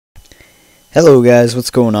Hello guys,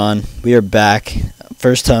 what's going on? We are back.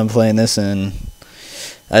 First time playing this in,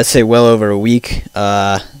 I'd say, well over a week.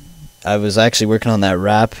 I was actually working on that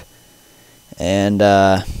rap, and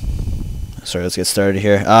sorry, let's get started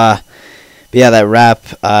here. But yeah, that rap,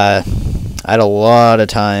 I had a lot of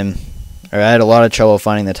time, or I had a lot of trouble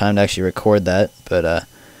finding the time to actually record that, but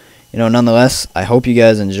nonetheless, I hope you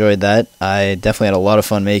guys enjoyed that. I definitely had a lot of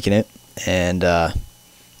fun making it, and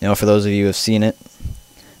for those of you who have seen it,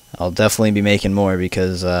 I'll definitely be making more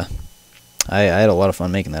because I had a lot of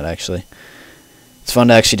fun making that, actually. It's fun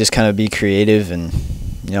to actually just kind of be creative and,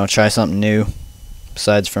 try something new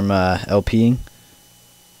besides from LPing.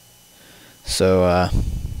 So,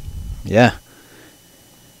 yeah.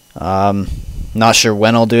 Not sure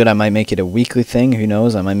when I'll do it. I might make it a weekly thing. Who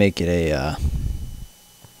knows? I might make it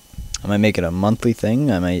a monthly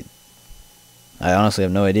thing. I honestly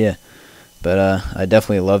have no idea. But I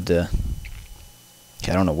definitely love to.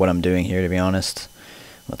 Okay, I don't know what I'm doing here, to be honest.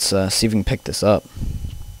 Let's see if we can pick this up.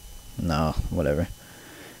 No, whatever.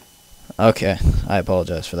 Okay, I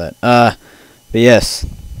apologize for that. But yes,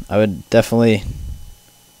 I would definitely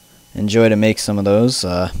enjoy to make some of those.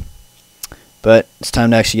 But it's time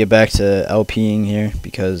to actually get back to LPing here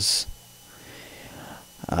because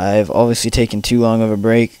I've obviously taken too long of a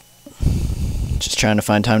break. Just trying to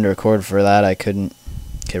find time to record for that. I couldn't.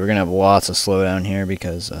 Okay, we're going to have lots of slowdown here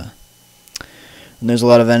because when there's a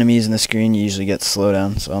lot of enemies in the screen, you usually get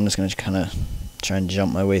slowdown. So I'm just going to kind of try and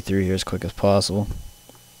jump my way through here as quick as possible.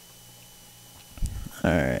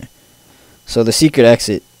 Alright. So the secret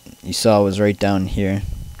exit you saw was right down here,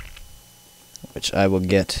 which I will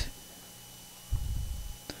get.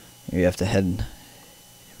 Here you have to head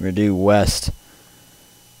due west.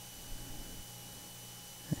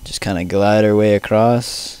 Just kind of glide our way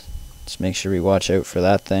across. Just make sure we watch out for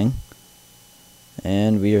that thing.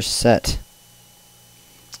 And we are set.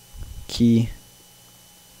 Key.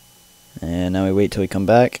 And now we wait till we come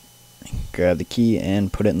back. Grab the key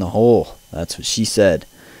and put it in the hole. That's what she said.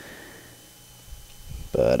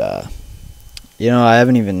 But, I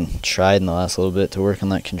haven't even tried in the last little bit to work on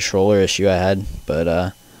that controller issue I had.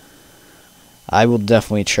 But, I will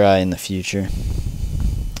definitely try in the future.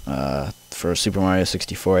 For Super Mario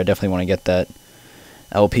 64, I definitely want to get that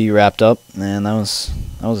LP wrapped up. And that was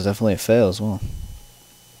definitely a fail as well.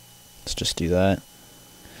 Let's just do that.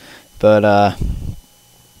 But,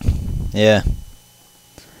 yeah.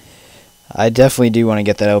 I definitely do want to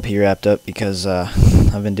get that LP wrapped up because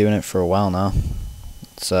I've been doing it for a while now.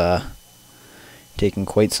 It's taking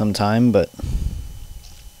quite some time, but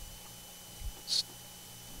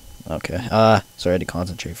okay. Sorry, I had to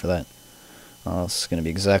concentrate for that. Oh, this is going to be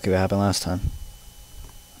exactly what happened last time.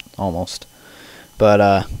 Almost. But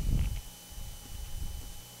I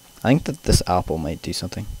think that this apple might do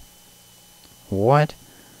something. What?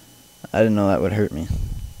 I didn't know that would hurt me.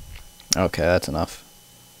 Okay, that's enough.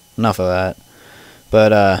 Enough of that.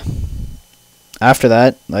 But, after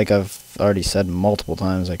that, like I've already said multiple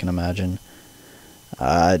times, I can imagine,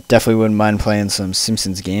 I definitely wouldn't mind playing some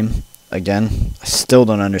Simpsons game again. I still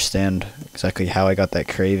don't understand exactly how I got that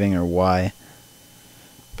craving or why.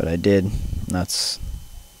 But I did. And that's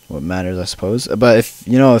what matters, I suppose. But if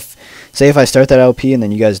say if I start that LP and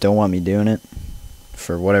then you guys don't want me doing it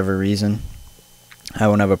for whatever reason, I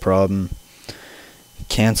won't have a problem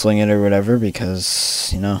canceling it or whatever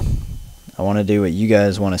because, I want to do what you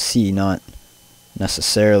guys want to see, not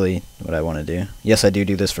necessarily what I want to do. Yes, I do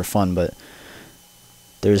this for fun, but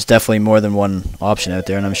there's definitely more than one option out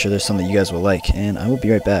there, and I'm sure there's something you guys will like, and I will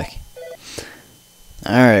be right back.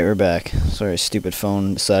 Alright, we're back. Sorry, stupid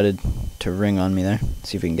phone decided to ring on me there.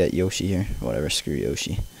 See if we can get Yoshi here. Whatever, screw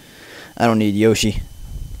Yoshi. I don't need Yoshi.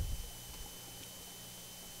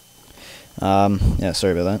 Yeah,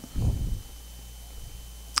 sorry about that.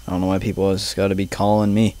 I don't know why people always gotta be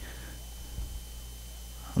calling me.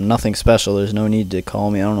 I'm nothing special. There's no need to call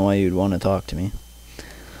me. I don't know why you'd want to talk to me.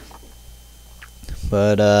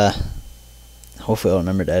 But, hopefully I'll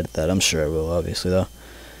remember to edit that. I'm sure I will, obviously, though.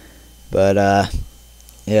 But,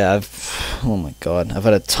 yeah, oh my god, I've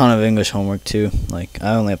had a ton of English homework, too. Like,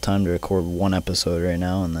 I only have time to record one episode right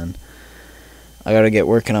now, and then I gotta get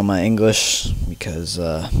working on my English, because,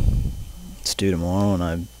 it's due tomorrow, and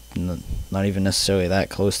I'm not even necessarily that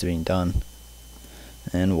close to being done.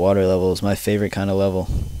 And water level is my favorite kind of level.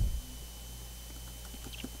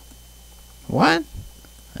 What?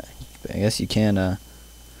 I guess you can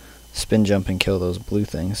spin jump and kill those blue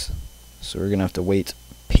things. So we're gonna have to wait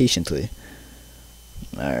patiently.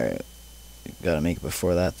 Alright. Gotta make it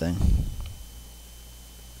before that thing.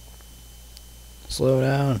 Slow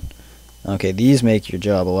down. Okay, these make your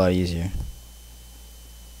job a lot easier.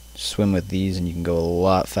 Swim with these and you can go a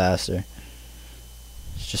lot faster.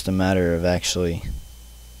 just a matter of actually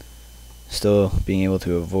still being able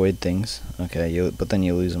to avoid things. Okay, but then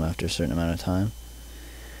you lose them after a certain amount of time.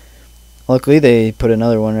 Luckily, they put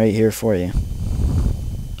another one right here for you.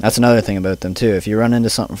 That's another thing about them, too. If you run into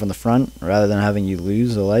something from the front, rather than having you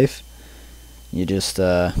lose a life, you just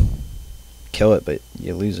kill it, but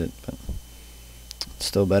you lose it. But it's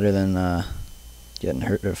still better than getting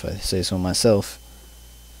hurt, if I say so myself.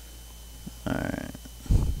 Alright.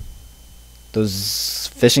 Those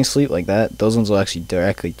fishing sleep like that, those ones will actually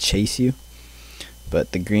directly chase you.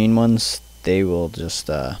 But the green ones, they will just,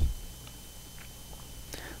 they'll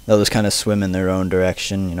just kind of swim in their own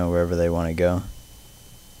direction, you know, wherever they want to go.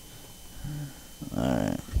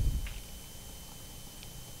 Alright.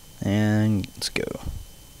 And let's go.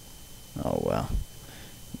 Oh, wow.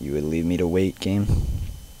 You would leave me to wait, game.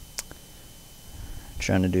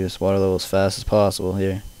 Trying to do this water level as fast as possible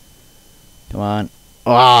here. Come on.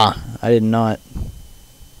 Ah! I did not.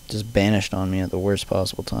 Just vanished on me at the worst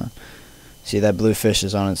possible time. See, that blue fish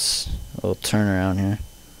is on its little turnaround here.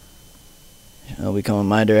 It'll be coming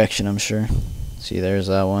my direction, I'm sure. See, there's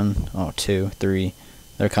that one. Oh, 2, 3.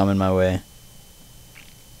 They're coming my way.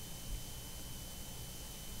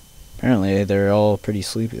 Apparently, they're all pretty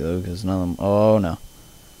sleepy, though, because none of them... Oh, no.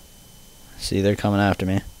 See, they're coming after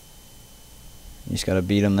me. You just gotta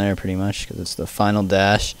beat them there, pretty much, because it's the final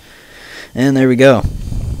dash. And there we go.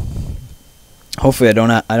 Hopefully, I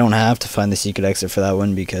don't have to find the secret exit for that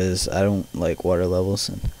one, because I don't like water levels,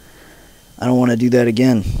 and I don't want to do that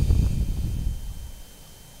again.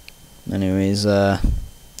 Anyways, I'll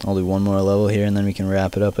do one more level here, and then we can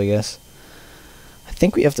wrap it up, I guess. I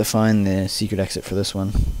think we have to find the secret exit for this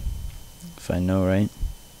one. If I know right.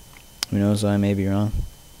 Who knows, I may be wrong.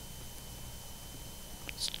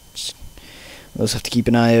 We'll just have to keep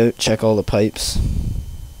an eye out, check all the pipes.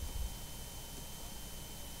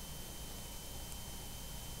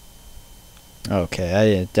 Okay,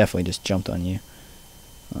 I definitely just jumped on you.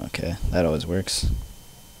 Okay, that always works.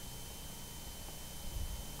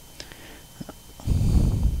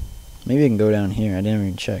 Maybe I can go down here. I didn't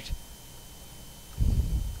even check.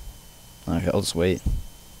 Okay, I'll just wait.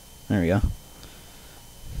 There we go.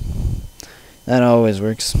 That always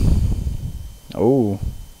works. Oh.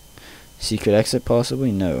 Secret exit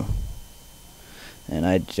possibly? No. And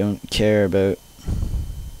I don't care about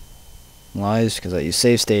lives because I use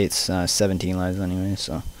save states. 17 lives anyway,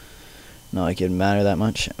 so not like it'd matter that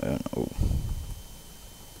much. Oh.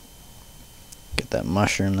 Get that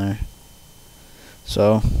mushroom there.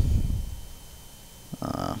 So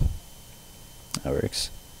that works.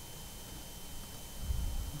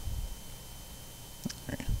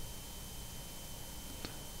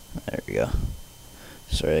 There we go.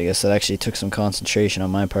 Sorry, I guess that actually took some concentration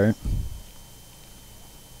on my part.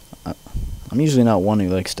 I'm usually not one who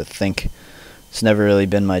likes to think. It's never really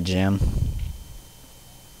been my jam.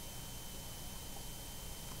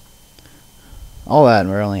 All that, and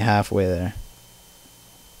we're only halfway there.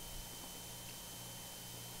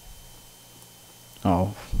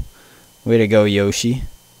 Oh, way to go, Yoshi.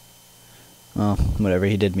 Well, whatever,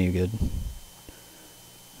 he did me good.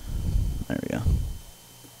 There we go.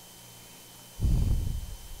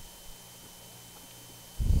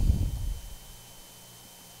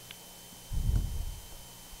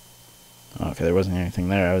 Okay, there wasn't anything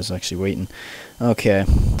there. I was actually waiting. Okay,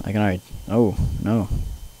 I can already... Oh, no.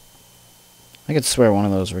 I could swear one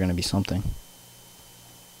of those were going to be something.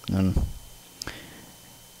 And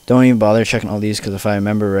don't even bother checking all these, because if I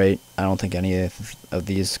remember right, I don't think any of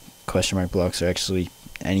these question mark blocks are actually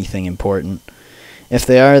anything important. If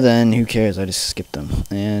they are, then who cares? I just skipped them.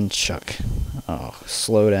 And chuck. Oh,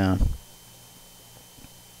 slow down.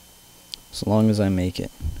 As long as I make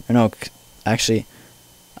it. Or no, actually...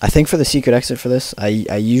 I think for the secret exit for this, I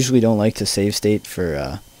usually don't like to save state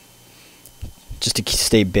for, just to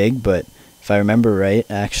stay big, but if I remember right,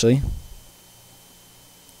 actually,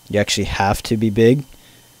 you actually have to be big,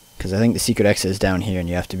 because I think the secret exit is down here, and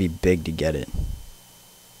you have to be big to get it.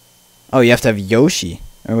 Oh, you have to have Yoshi.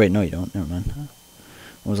 Or wait, no you don't, never mind.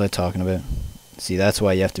 What was I talking about? See, that's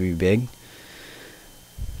why you have to be big.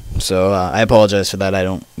 So, I apologize for that, I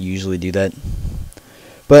don't usually do that.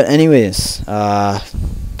 But anyways, I'll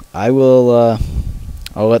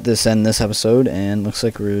let this end this episode, and looks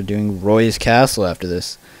like we're doing Roy's Castle after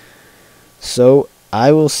this. So,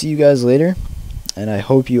 I will see you guys later, and I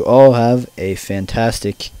hope you all have a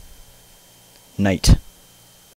fantastic night.